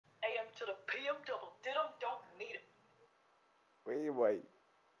boy.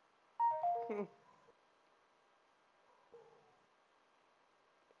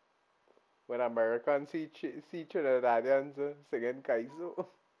 When Americans see Trinidadians singing Kaiso.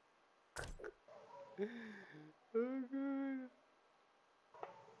 Oh, good.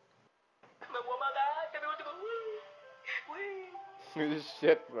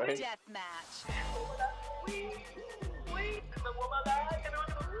 Shit, right? Deathmatch.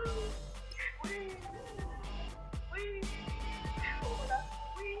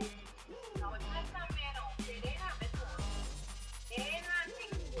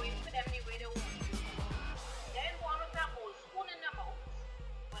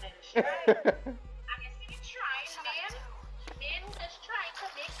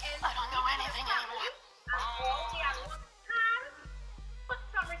 I don't know anything anymore. Put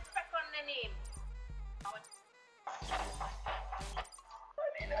some respect on the name.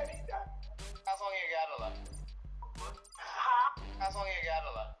 How long you got left? How long you got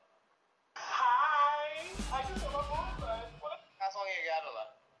left? Hi. I just have a moment. How long you got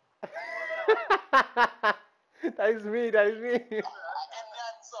left? That is me, that is me.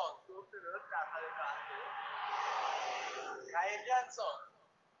 Indian song. Indian song.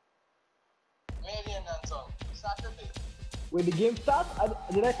 Made Indian song. Saturday. When the game starts,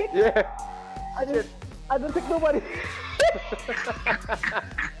 did I pick? Yeah. I didn't pick nobody.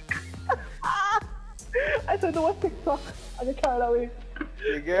 I said there was TikTok. I get carried away.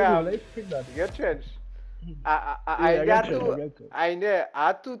 You get Pick that. you get trenched. I I get got trenched. I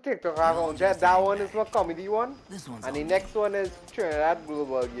had two TikTok accounts. That one is my comedy one. This one's And the next one is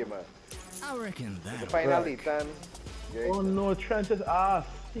Trinidlobalgamer. I reckon The that. final Ethan. Oh no, Trent is ass.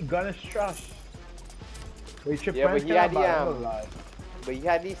 He gun is trash. But he Yeah, but he had the but he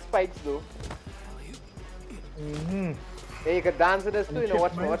had these spikes though. Mm-hmm. Hey, you could dance with this too, you know,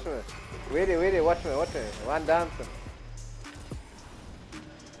 watch me. Wait it, watch me. One dancing.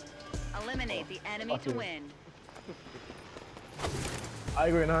 Eliminate the enemy to win. I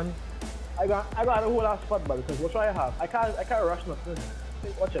agree, man. I got a whole lot of spot, but because what do I have? I can't rush nothing.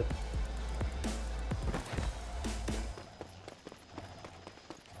 Watch it.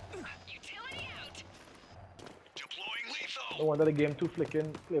 Utility out. Deploying lethal. No wonder the game too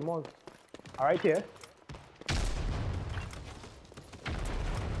flicking claymores. Alright here.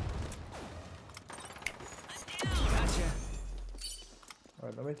 Gotcha.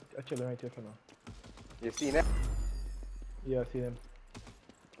 Alright, let me chill right here for now. You seen it? Yeah, I see him.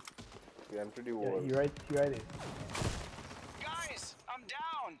 We enter the Yeah, wall. he right there. Guys, I'm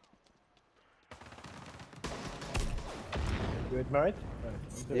down. You with Merit?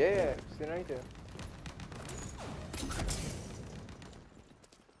 Right. Yeah, seen right here.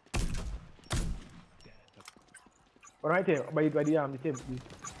 One right here, by the the table.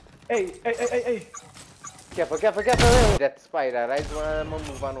 Hey! Careful. That spider, right? One of them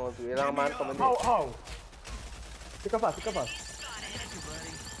move on to you. Long man coming in. How? Pick up fast.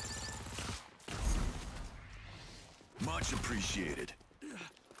 Much appreciated.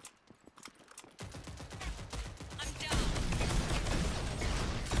 I'm down.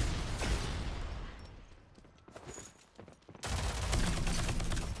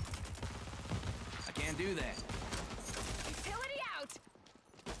 I can't do that. Utility out.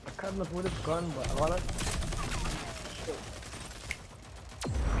 I can't look with this gun, but I wanna.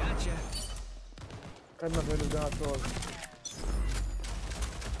 Gotcha. Can't look with this gun at all.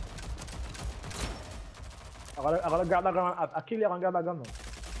 I gotta grab that gun. I kill you, I can grab that gun now.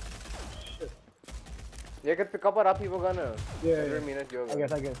 Shit. You can pick up other people gonna. Yeah. Every minute you're I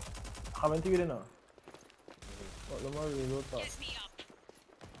guess. Coming to you now. What the more reload top. Get me up.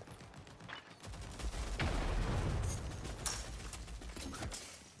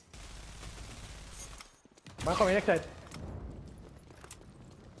 Man coming next side.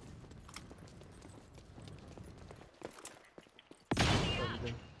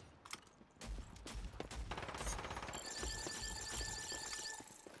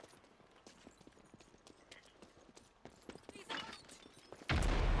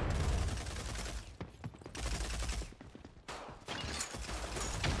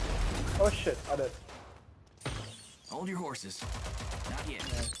 Oh shit, I did. Hold your horses. Not yet.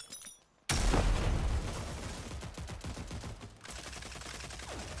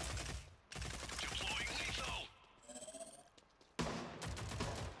 Deploying lethal.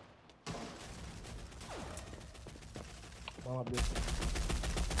 Mama,